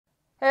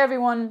Hey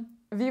everyone!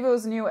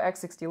 Vivo's new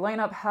X60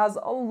 lineup has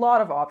a lot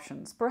of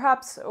options,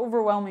 perhaps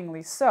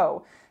overwhelmingly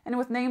so, and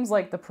with names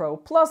like the Pro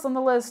Plus on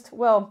the list,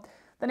 well,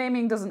 the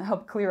naming doesn't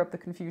help clear up the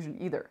confusion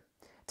either.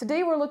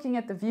 Today we're looking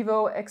at the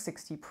Vivo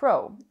X60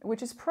 Pro,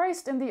 which is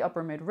priced in the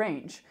upper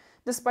mid-range.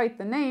 Despite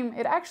the name,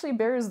 it actually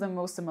bears the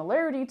most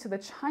similarity to the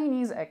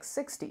Chinese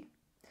X60.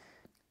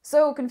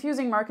 So,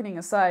 confusing marketing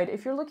aside,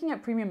 if you're looking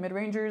at premium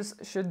mid-rangers,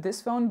 should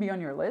this phone be on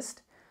your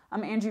list?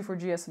 I'm Angie for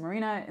GS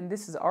Marina, and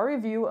this is our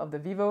review of the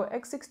Vivo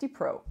X60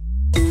 Pro.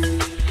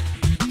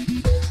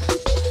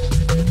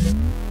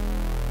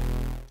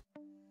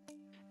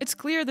 It's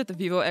clear that the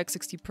Vivo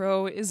X60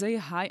 Pro is a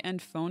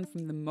high-end phone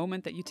from the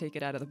moment that you take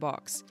it out of the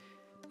box.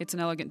 It's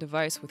an elegant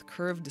device with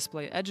curved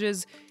display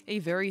edges, a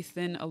very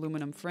thin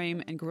aluminum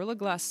frame, and Gorilla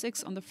Glass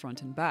 6 on the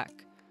front and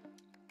back.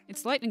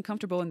 It's light and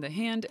comfortable in the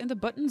hand, and the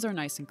buttons are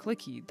nice and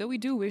clicky, though we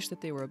do wish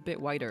that they were a bit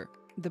wider.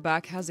 The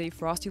back has a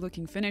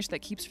frosty-looking finish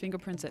that keeps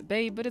fingerprints at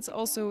bay, but it's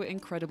also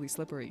incredibly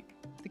slippery.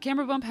 The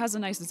camera bump has a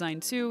nice design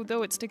too,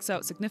 though it sticks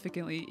out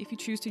significantly if you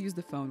choose to use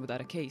the phone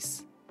without a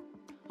case.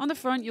 On the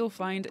front, you'll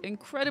find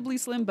incredibly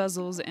slim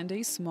bezels and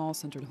a small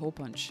centered hole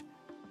punch.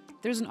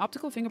 There's an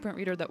optical fingerprint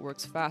reader that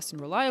works fast and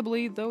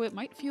reliably, though it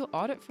might feel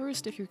odd at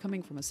first if you're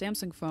coming from a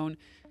Samsung phone,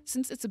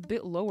 since it's a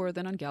bit lower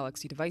than on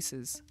Galaxy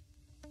devices.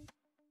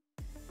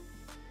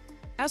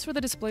 As for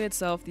the display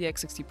itself, the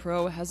X60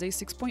 Pro has a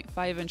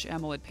 6.5-inch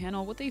AMOLED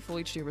panel with a Full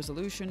HD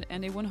resolution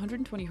and a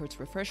 120Hz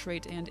refresh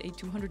rate and a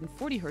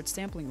 240Hz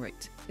sampling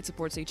rate. It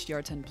supports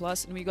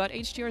HDR10+, and we got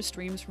HDR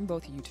streams from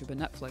both YouTube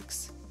and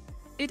Netflix.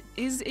 It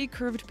is a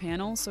curved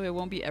panel, so it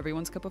won't be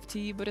everyone's cup of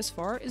tea, but as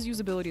far as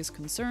usability is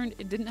concerned,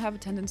 it didn't have a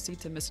tendency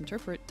to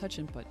misinterpret touch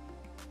input.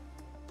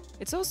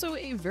 It's also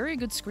a very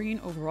good screen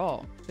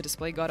overall. The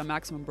display got a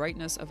maximum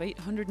brightness of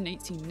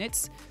 818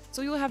 nits,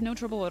 so you'll have no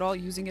trouble at all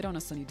using it on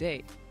a sunny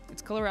day.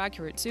 It's color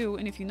accurate too,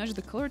 and if you nudge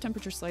the color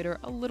temperature slider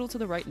a little to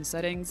the right in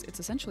settings, it's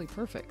essentially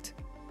perfect.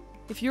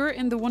 If you're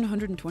in the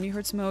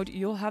 120Hz mode,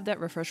 you'll have that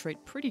refresh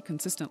rate pretty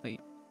consistently.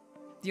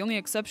 The only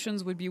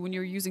exceptions would be when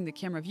you're using the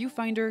camera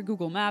viewfinder,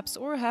 Google Maps,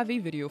 or have a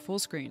video full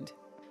screened.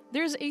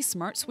 There's a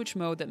smart switch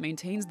mode that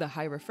maintains the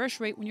high refresh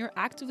rate when you're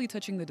actively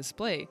touching the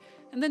display,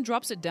 and then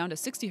drops it down to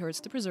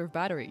 60Hz to preserve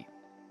battery.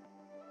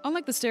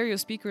 Unlike the stereo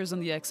speakers on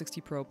the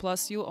X60 Pro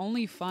Plus, you'll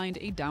only find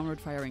a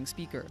downward-firing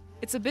speaker.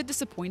 It's a bit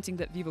disappointing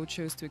that Vivo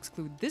chose to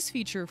exclude this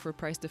feature for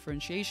price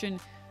differentiation,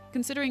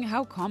 considering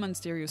how common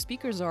stereo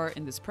speakers are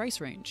in this price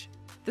range.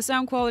 The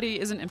sound quality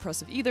isn't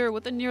impressive either,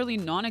 with a nearly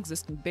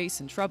non-existent bass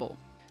and treble.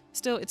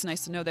 Still, it's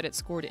nice to know that it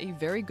scored a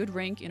very good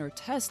rank in our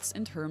tests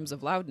in terms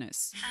of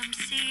loudness. I'm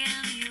seeing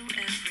you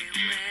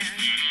everywhere.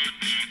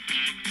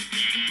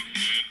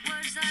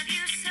 Words that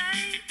you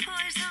say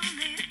poison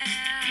the air.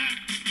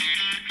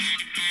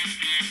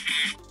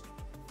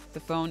 The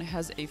phone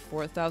has a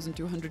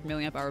 4,200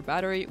 mAh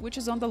battery, which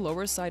is on the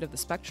lower side of the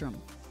spectrum.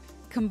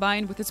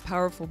 Combined with its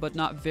powerful but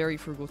not very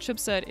frugal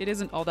chipset, it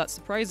isn't all that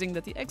surprising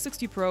that the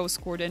X60 Pro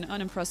scored an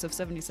unimpressive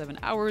 77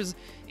 hours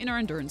in our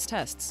endurance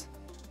tests.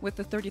 With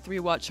the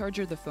 33-watt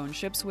charger the phone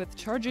ships with,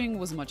 charging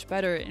was much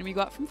better, and we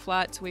got from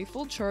flat to a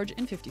full charge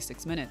in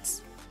 56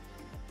 minutes.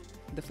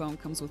 The phone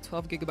comes with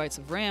 12GB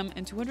of RAM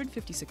and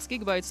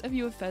 256GB of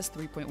UFS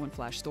 3.1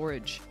 flash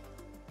storage.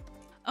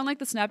 Unlike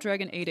the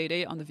Snapdragon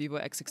 888 on the Vivo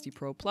X60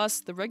 Pro Plus,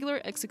 the regular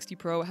X60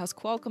 Pro has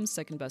Qualcomm's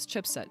second-best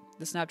chipset,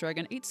 the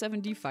Snapdragon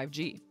 870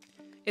 5G.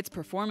 Its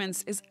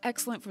performance is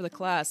excellent for the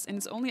class, and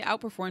is only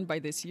outperformed by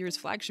this year's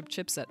flagship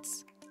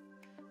chipsets.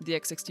 The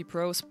X60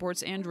 Pro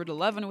sports Android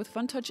 11 with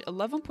Funtouch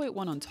 11.1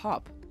 on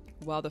top.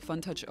 While the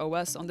Funtouch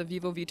OS on the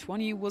Vivo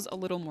V20 was a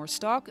little more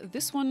stock,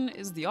 this one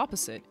is the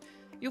opposite.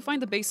 You'll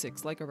find the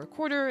basics like a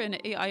recorder, an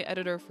AI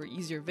editor for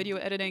easier video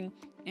editing,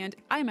 and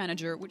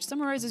iManager, which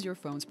summarizes your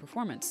phone's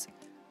performance.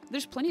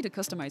 There's plenty to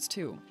customize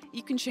too.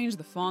 You can change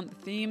the font, the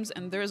themes,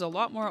 and there's a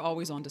lot more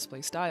always-on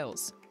display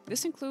styles.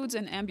 This includes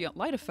an ambient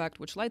light effect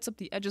which lights up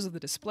the edges of the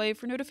display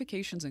for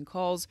notifications and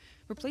calls,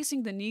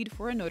 replacing the need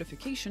for a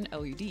notification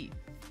LED.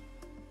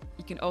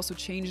 You can also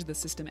change the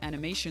system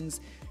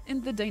animations in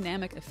the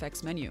Dynamic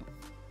Effects menu.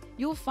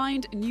 You'll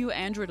find new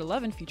Android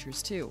 11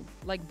 features too,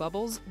 like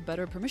bubbles,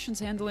 better permissions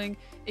handling,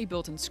 a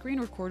built-in screen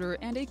recorder,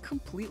 and a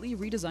completely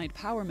redesigned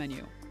power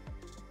menu.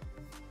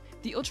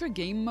 The Ultra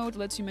Game mode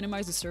lets you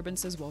minimize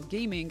disturbances while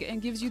gaming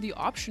and gives you the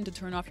option to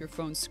turn off your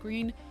phone's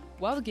screen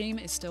while the game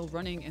is still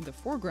running in the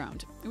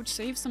foreground, which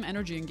saves some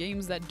energy in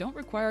games that don't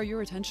require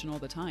your attention all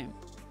the time.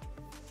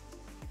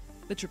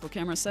 The triple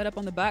camera setup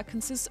on the back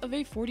consists of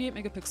a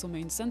 48-megapixel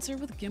main sensor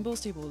with gimbal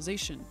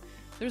stabilization.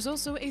 There's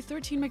also a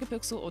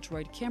 13-megapixel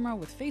ultra-wide camera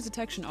with phase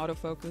detection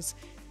autofocus,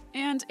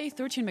 and a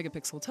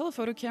 13-megapixel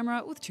telephoto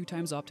camera with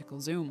 2x optical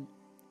zoom.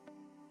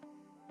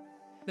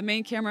 The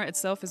main camera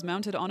itself is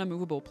mounted on a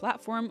movable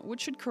platform,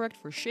 which should correct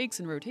for shakes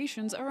and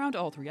rotations around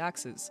all three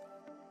axes.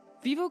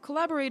 Vivo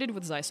collaborated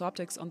with Zeiss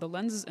Optics on the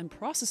lenses and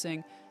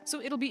processing, so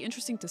it'll be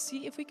interesting to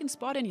see if we can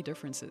spot any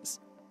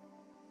differences.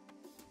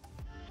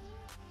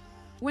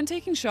 When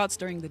taking shots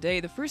during the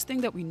day, the first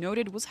thing that we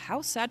noted was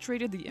how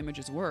saturated the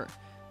images were.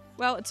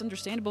 While it's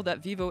understandable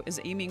that Vivo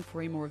is aiming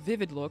for a more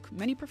vivid look,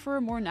 many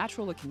prefer more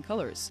natural-looking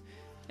colors.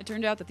 It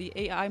turned out that the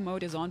AI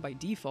mode is on by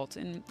default,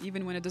 and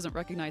even when it doesn't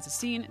recognize a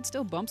scene, it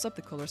still bumps up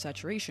the color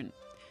saturation.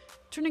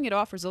 Turning it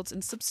off results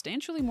in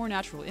substantially more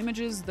natural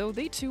images, though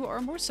they too are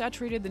more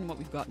saturated than what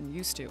we've gotten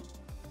used to.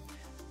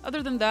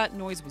 Other than that,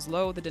 noise was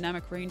low, the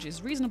dynamic range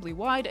is reasonably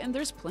wide, and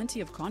there's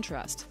plenty of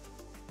contrast.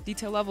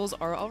 Detail levels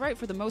are alright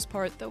for the most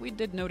part, though we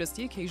did notice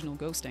the occasional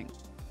ghosting.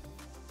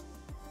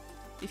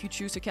 If you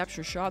choose to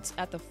capture shots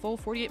at the full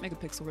 48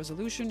 megapixel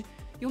resolution,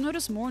 you'll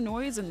notice more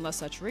noise and less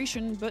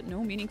saturation, but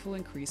no meaningful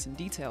increase in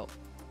detail.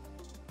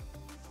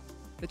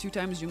 The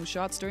 2x zoom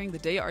shots during the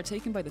day are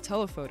taken by the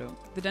telephoto.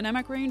 The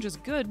dynamic range is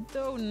good,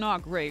 though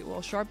not great,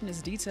 while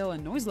sharpness, detail,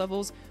 and noise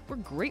levels were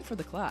great for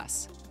the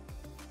class.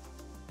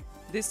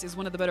 This is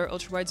one of the better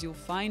ultrawides you'll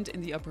find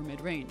in the upper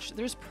mid-range.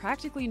 There's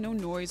practically no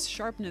noise,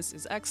 sharpness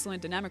is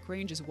excellent, dynamic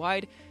range is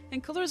wide,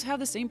 and colors have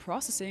the same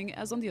processing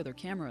as on the other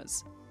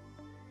cameras.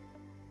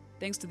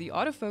 Thanks to the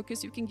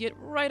autofocus, you can get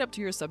right up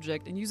to your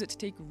subject and use it to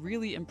take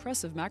really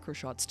impressive macro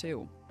shots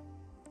too.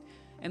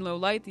 In low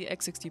light, the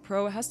X60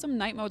 Pro has some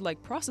night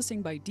mode-like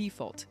processing by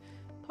default,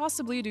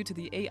 possibly due to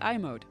the AI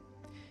mode.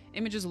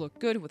 Images look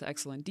good with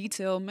excellent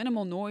detail,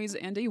 minimal noise,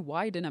 and a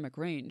wide dynamic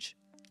range.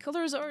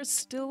 Colors are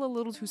still a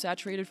little too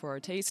saturated for our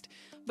taste,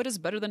 but is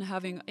better than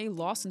having a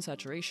loss in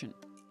saturation.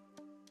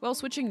 While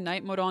switching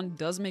night mode on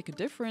does make a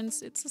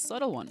difference, it's a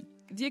subtle one.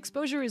 The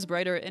exposure is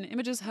brighter and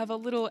images have a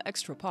little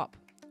extra pop.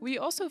 We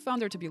also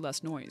found there to be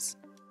less noise.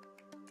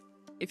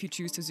 If you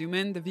choose to zoom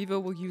in, the Vivo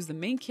will use the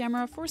main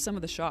camera for some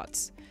of the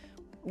shots.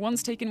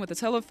 Ones taken with a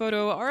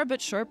telephoto are a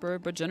bit sharper,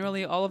 but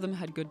generally all of them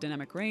had good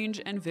dynamic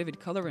range and vivid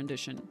color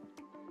rendition.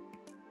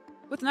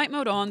 With night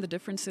mode on, the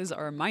differences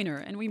are minor,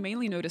 and we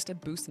mainly noticed a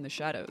boost in the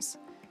shadows.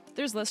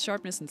 There's less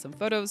sharpness in some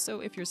photos,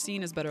 so if your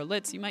scene is better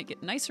lit, you might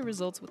get nicer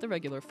results with the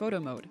regular photo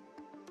mode.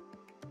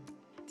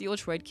 The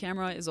ultra-wide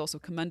camera is also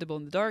commendable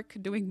in the dark,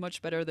 doing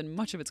much better than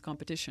much of its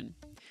competition.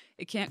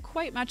 It can't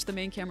quite match the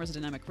main camera's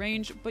dynamic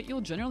range, but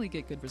you'll generally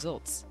get good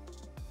results.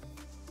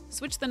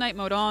 Switch the night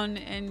mode on,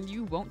 and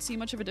you won't see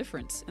much of a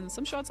difference, and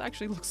some shots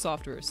actually look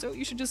softer, so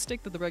you should just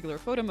stick to the regular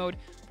photo mode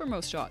for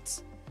most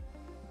shots.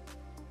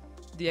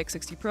 The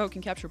X60 Pro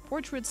can capture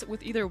portraits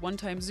with either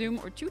 1x zoom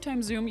or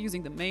 2x zoom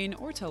using the main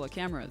or tele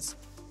cameras.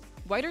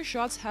 Wider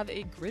shots have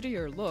a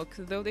grittier look,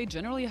 though they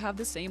generally have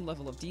the same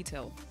level of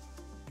detail.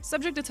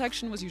 Subject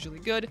detection was usually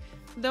good,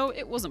 though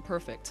it wasn't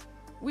perfect.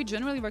 We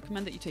generally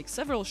recommend that you take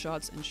several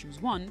shots and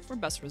choose one for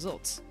best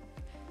results.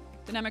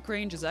 Dynamic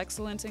range is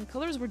excellent and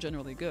colors were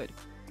generally good.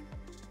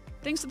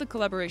 Thanks to the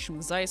collaboration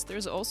with Zeiss,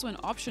 there's also an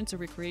option to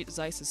recreate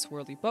Zeiss's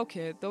swirly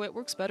bokeh, though it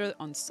works better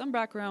on some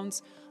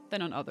backgrounds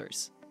than on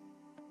others.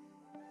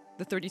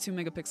 The 32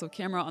 megapixel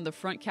camera on the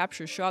front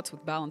captures shots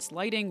with balanced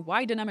lighting,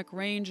 wide dynamic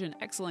range, and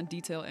excellent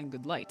detail and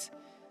good light.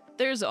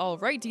 There's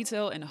alright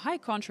detail in high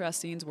contrast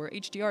scenes where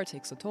HDR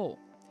takes a toll.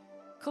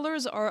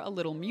 Colors are a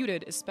little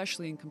muted,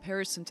 especially in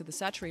comparison to the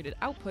saturated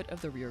output of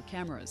the rear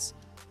cameras.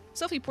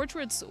 Selfie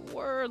portraits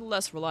were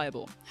less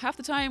reliable. Half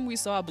the time we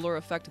saw a blur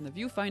effect in the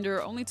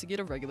viewfinder only to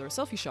get a regular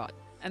selfie shot.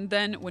 And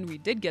then, when we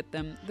did get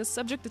them, the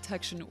subject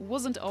detection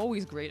wasn't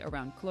always great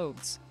around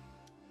clothes.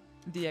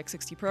 The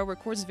X60 Pro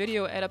records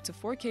video at up to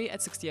 4K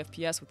at 60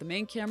 FPS with the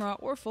main camera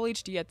or Full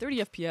HD at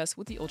 30 FPS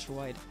with the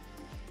ultra-wide.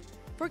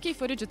 4K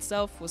footage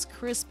itself was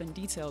crisp and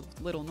detailed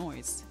with little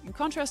noise. In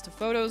contrast to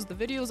photos, the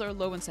videos are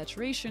low in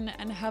saturation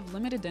and have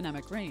limited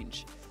dynamic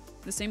range.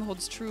 The same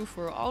holds true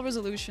for all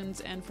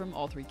resolutions and from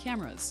all three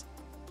cameras.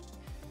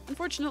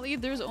 Unfortunately,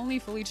 there's only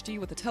Full HD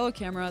with the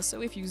telecamera,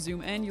 so if you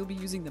zoom in, you'll be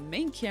using the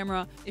main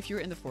camera if you're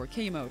in the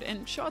 4K mode,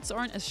 and shots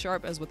aren't as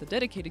sharp as what the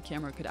dedicated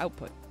camera could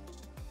output.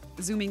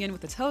 Zooming in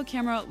with the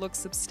telecamera looks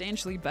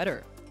substantially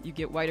better. You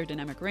get wider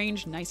dynamic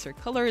range, nicer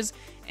colors,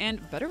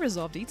 and better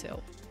resolved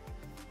detail.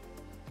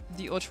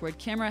 The ultra-wide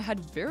camera had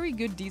very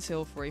good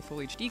detail for a Full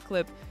HD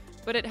clip,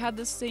 but it had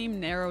the same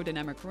narrow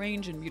dynamic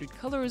range and muted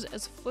colors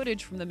as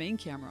footage from the main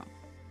camera.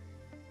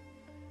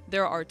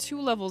 There are two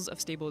levels of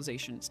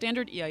stabilization,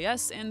 standard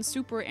EIS and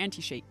super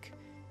anti-shake.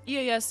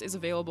 EIS is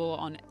available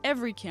on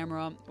every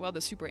camera, while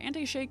the super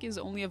anti-shake is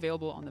only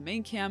available on the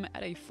main cam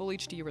at a Full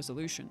HD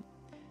resolution.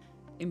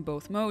 In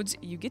both modes,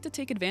 you get to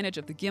take advantage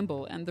of the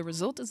gimbal, and the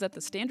result is that the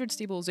standard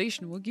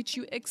stabilization will get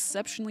you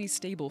exceptionally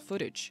stable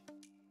footage.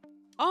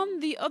 On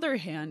the other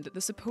hand,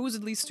 the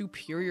supposedly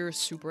superior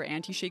super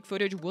anti-shake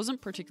footage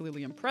wasn't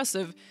particularly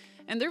impressive,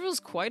 and there was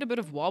quite a bit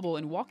of wobble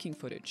in walking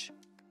footage.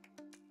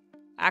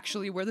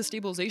 Actually, where the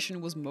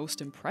stabilization was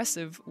most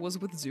impressive was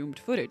with zoomed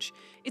footage.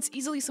 It's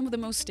easily some of the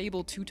most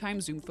stable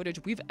 2x zoom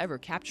footage we've ever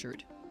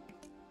captured.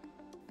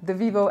 The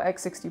Vivo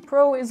X60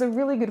 Pro is a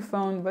really good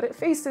phone, but it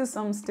faces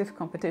some stiff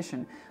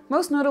competition,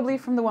 most notably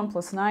from the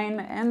OnePlus 9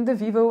 and the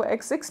Vivo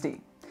X60.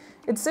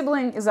 Its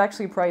sibling is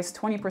actually priced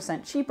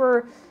 20%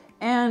 cheaper,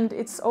 and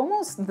it's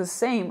almost the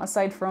same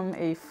aside from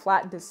a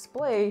flat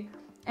display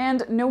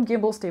and no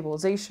gimbal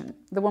stabilization.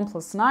 The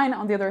OnePlus 9,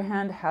 on the other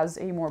hand, has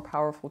a more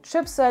powerful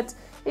chipset,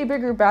 a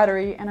bigger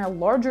battery, and a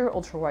larger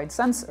ultra-wide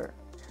sensor.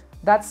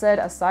 That said,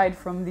 aside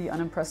from the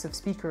unimpressive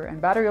speaker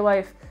and battery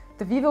life,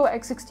 The Vivo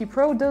X60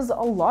 Pro does a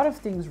lot of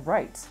things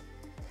right.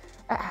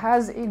 It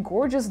has a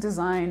gorgeous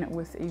design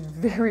with a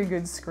very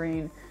good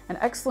screen, an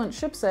excellent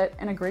chipset,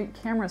 and a great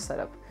camera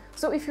setup.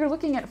 So if you're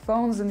looking at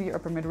phones in the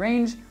upper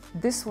mid-range,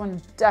 this one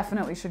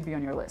definitely should be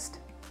on your list.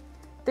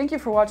 Thank you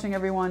for watching,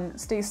 everyone.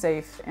 Stay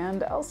safe,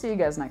 and I'll see you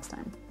guys next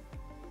time.